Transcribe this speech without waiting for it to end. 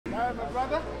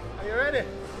You ready?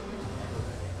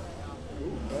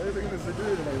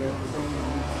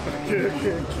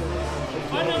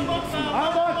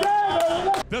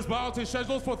 This bout is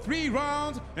scheduled for 3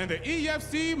 rounds in the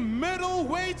EFC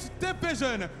middleweight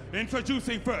division.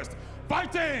 Introducing first,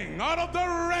 fighting out of the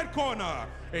red corner,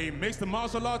 a mixed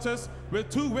martial artist with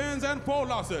 2 wins and 4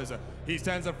 losses. He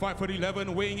stands at 5'11",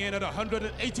 weighing in at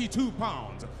 182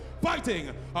 pounds.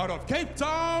 Fighting out of Cape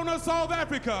Town, South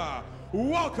Africa,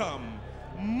 welcome,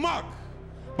 Mark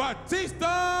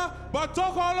Batista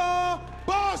Batokolo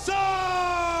Boshash!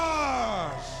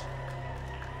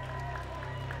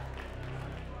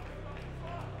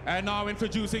 And now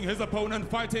introducing his opponent,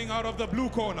 fighting out of the blue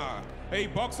corner, a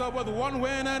boxer with 1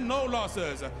 win and no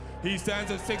losses. He stands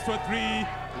at 6'3",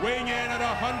 weighing in at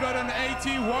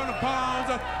 181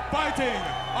 pounds, fighting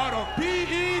out of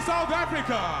PE, South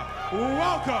Africa.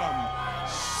 Welcome,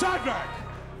 Shadrack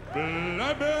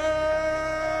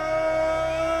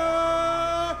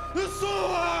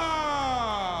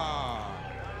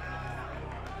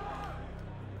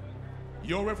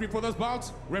Your referee for this bout,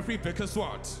 referee Vickers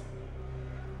Swart.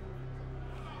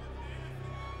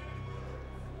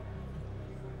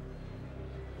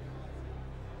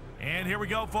 And here we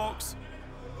go, folks.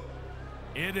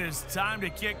 It is time to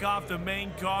kick off the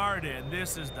main card, and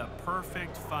this is the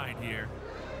perfect fight here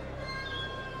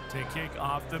to kick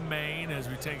off the main as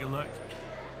we take a look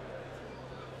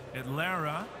at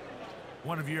Lara,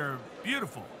 one of your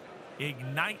beautiful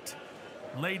Ignite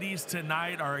ladies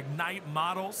tonight, our Ignite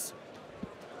models.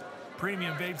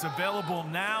 Premium vapes available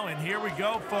now, and here we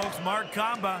go, folks. Mark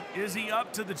Kamba, is he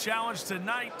up to the challenge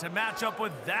tonight to match up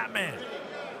with that man?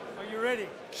 Are you ready?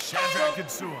 Shadrack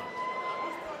Nsua.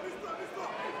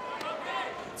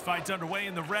 This fight's underway.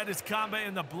 In the red is Kamba,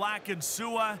 in the black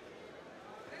Nsua.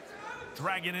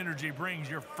 Dragon Energy brings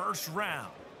your first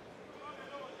round.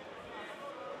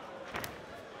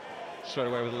 Straight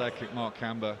away with a leg kick, Mark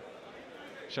Kamba.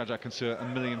 Shadrack Nsua, a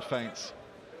million feints.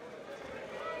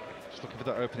 Just looking for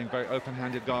that opening, very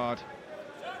open-handed guard.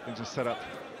 He just set up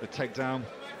the takedown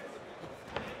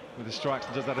with the strikes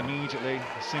and does that immediately.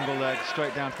 A single leg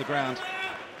straight down to the ground.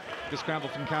 Good scramble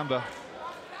from Kamba.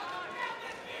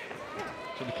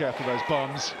 Should be careful of those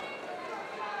bombs.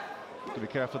 Got to be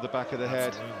careful of the back of the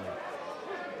head.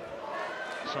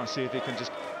 Just trying to see if he can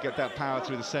just get that power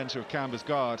through the center of Kamba's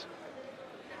guard.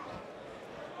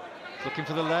 Looking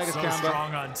for the leg is Kamba.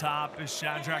 Strong on top is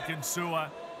Shadrack Nsua.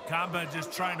 Kamba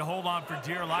just trying to hold on for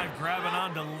dear life, grabbing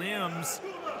onto limbs,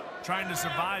 trying to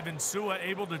survive. Nsua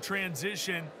able to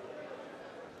transition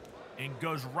and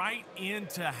goes right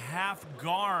into half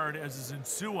guard as is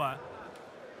Nsua.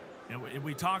 And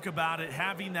we talk about it,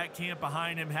 having that camp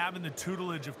behind him, having the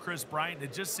tutelage of Chris Brighton.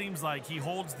 It just seems like he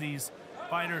holds these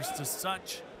fighters to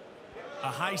such a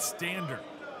high standard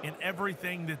in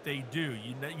everything that they do.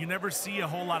 You never see a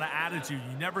whole lot of attitude.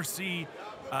 You never see,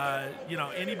 you know,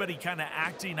 anybody kind of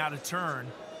acting out of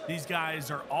turn. These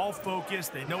guys are all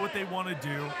focused. They know what they want to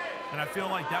do. And I feel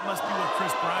like that must be what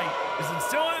Chris Bright is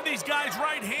instilling in these guys'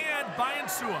 right hand by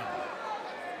Nsua.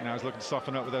 Now he's looking to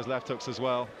soften up with those left hooks as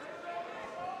well.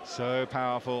 So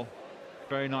powerful.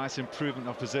 Very nice improvement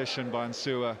of position by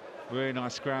Nsua. Very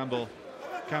nice scramble.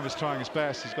 Kamba's trying his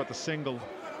best. He's got the single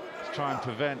to try and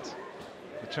prevent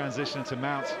the transition to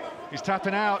mount. He's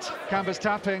tapping out. Kamba's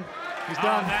tapping. He's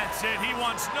done. That's it. He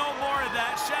wants no more of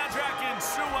that. Shadrack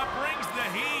Nsua brings the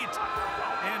heat.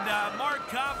 And Mark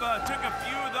Kamba took a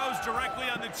few of those directly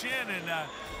on the chin, and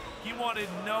he wanted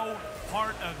no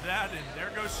part of that. And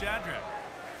there goes Shadrack.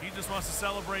 He just wants to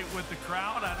celebrate with the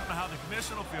crowd. I don't know how the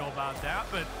commission will feel about that,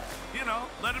 but, you know,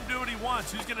 let him do what he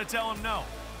wants. Who's going to tell him no?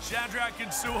 Shadrack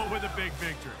Nsua with a big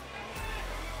victory.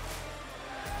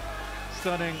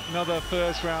 Stunning, another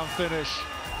first-round finish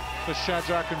for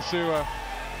Shadrack Nsua.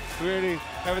 Really,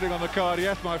 everything on the card.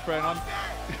 Yes, my friend, I'm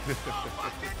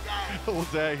all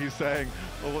day, he's saying,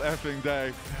 all effing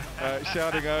day,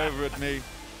 shouting over at me.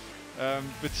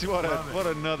 But what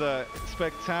another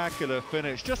spectacular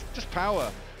finish. Just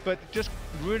power, but just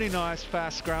really nice,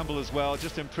 fast scramble as well.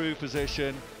 Just improved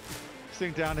position.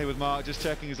 Sitting down here with Mark, just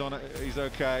checking he's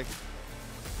okay.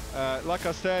 Like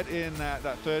I said in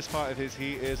that first fight of his,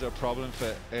 he is a problem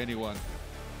for anyone.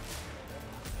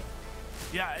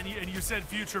 Yeah, and you said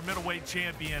future middleweight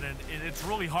champion, and it's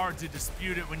really hard to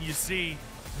dispute it when you see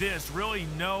this. Really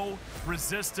no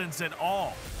resistance at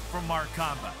all from Mark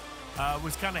Kamba.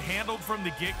 Was kind of handled from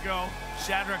the get-go.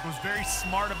 Shadrack was very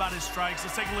smart about his strikes.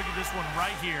 Let's take a look at this one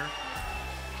right here.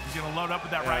 He's going to load up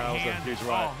with that right hand.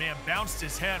 Oh, man, bounced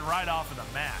his head right off of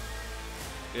the mat.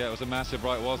 Yeah, it was a massive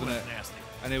right, wasn't it? Nasty.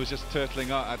 And he was just turtling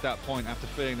up at that point after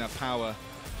feeling that power.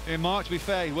 In Mark, to be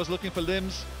fair, he was looking for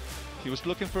limbs. He was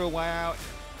looking for a way out.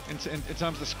 in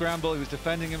terms of the scramble. He was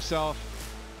defending himself.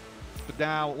 But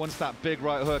now, once that big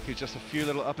right hook, he's just a few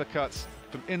little uppercuts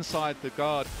from inside the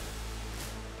guard.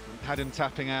 Had him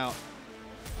tapping out.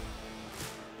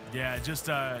 Yeah, just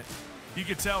you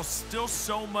could tell still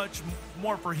so much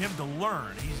more for him to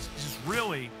learn. He's just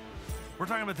really, we're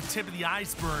talking about the tip of the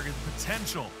iceberg and the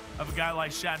potential of a guy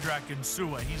like Shadrack and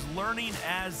Nsua. He's learning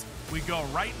as we go.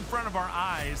 Right in front of our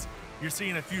eyes, you're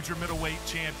seeing a future middleweight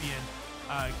champion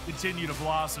continue to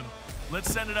blossom.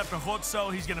 Let's send it up to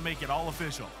Hotso. He's going to make it all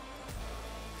official.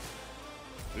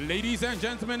 Ladies and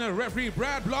gentlemen, referee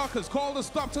Brad Block has called a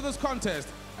stop to this contest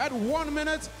at 1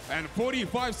 minute and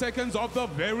 45 seconds of the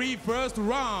very first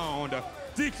round.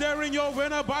 Declaring your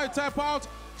winner by tap out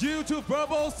due to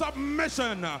verbal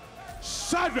submission,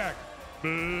 Shadrack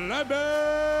 "FLATTENED"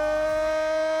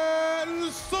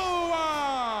 Nsua.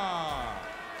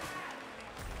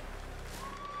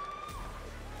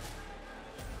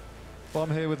 Well,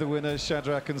 I'm here with the winner,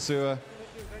 Shadrack Nsua.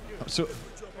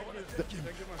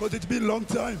 Because it's been a long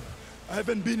time. I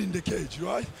haven't been in the cage,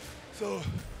 right? So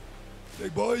the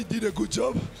boy did a good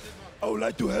job. I would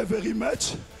like to have a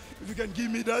rematch. If you can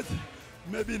give me that,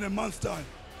 maybe in a month's time.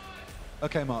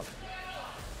 Okay, Mark.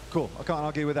 Cool, I can't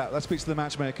argue with that. Let's speak to the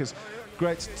matchmakers.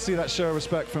 Great to see that show of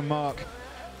respect from Mark.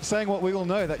 Saying what we all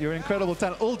know, that you're an incredible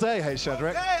talent all day, hey,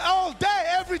 Shadrack. Hey, all day,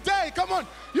 every day, come on.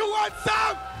 You want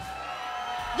some?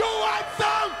 You want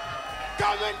some?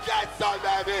 Come and get some,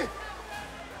 baby.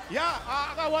 Yeah,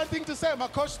 I got one thing to say. My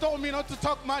coach told me not to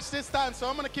talk much this time, so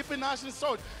I'm going to keep it nice and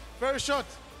short. Very short.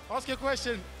 Ask your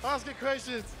question. Ask your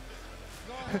questions.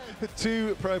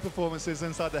 Two pro performances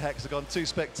inside the hexagon, two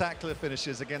spectacular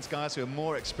finishes against guys who are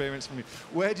more experienced from you.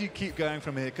 Where do you keep going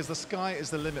from here? Because the sky is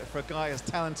the limit for a guy as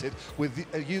talented with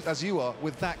as you are,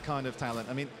 with that kind of talent.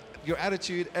 I mean, your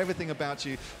attitude, everything about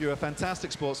you, you're a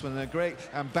fantastic sportsman and a great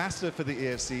ambassador for the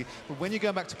EFC. But when you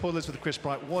go back to Portland with Chris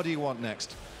Bright, what do you want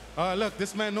next? Look,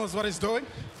 this man knows what he's doing.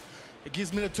 He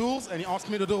gives me the tools and he asks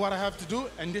me to do what I have to do,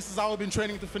 and this is how we've been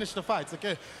training to finish the fights,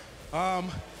 okay?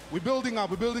 We're building up,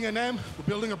 we're building a name, we're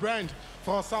building a brand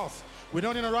for ourselves. We're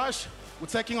not in a rush, we're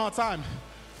taking our time.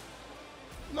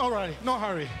 No hurry, no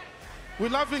hurry. We're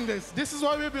loving this. This is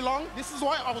why we belong. This is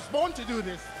why I was born to do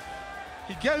this.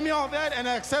 He gave me all that and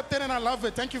I accept it and I love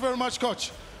it. Thank you very much,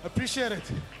 Coach. Appreciate it.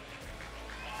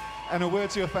 And a word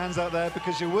to your fans out there,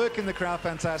 because you work in the crowd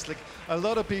fantastic. A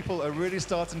lot of people are really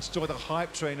starting to join the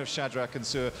hype train of Shadrack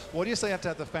Nsua. What do you say you have to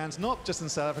have the fans, not just in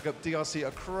South Africa, but DRC,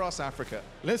 across Africa?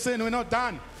 Listen, we're not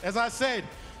done. As I said,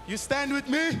 you stand with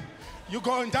me, you're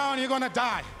going down, you're gonna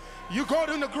die. You go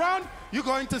to the ground, you're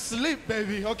going to sleep,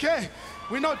 baby, okay?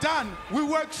 We're not done. We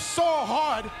work so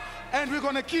hard, and we're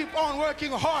gonna keep on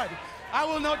working hard. I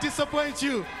will not disappoint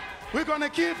you. We're gonna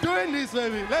keep doing this,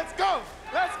 baby. Let's go,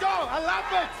 let's go. I love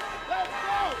it. Let's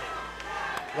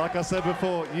go! Like I said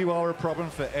before, you are a problem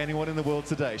for anyone in the world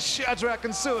today. Shadrack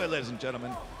Nsua, ladies and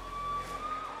gentlemen.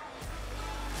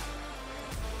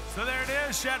 So there it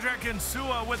is, Shadrack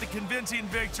Nsua with a convincing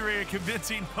victory, a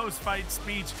convincing post-fight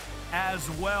speech as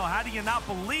well. How do you not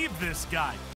believe this guy?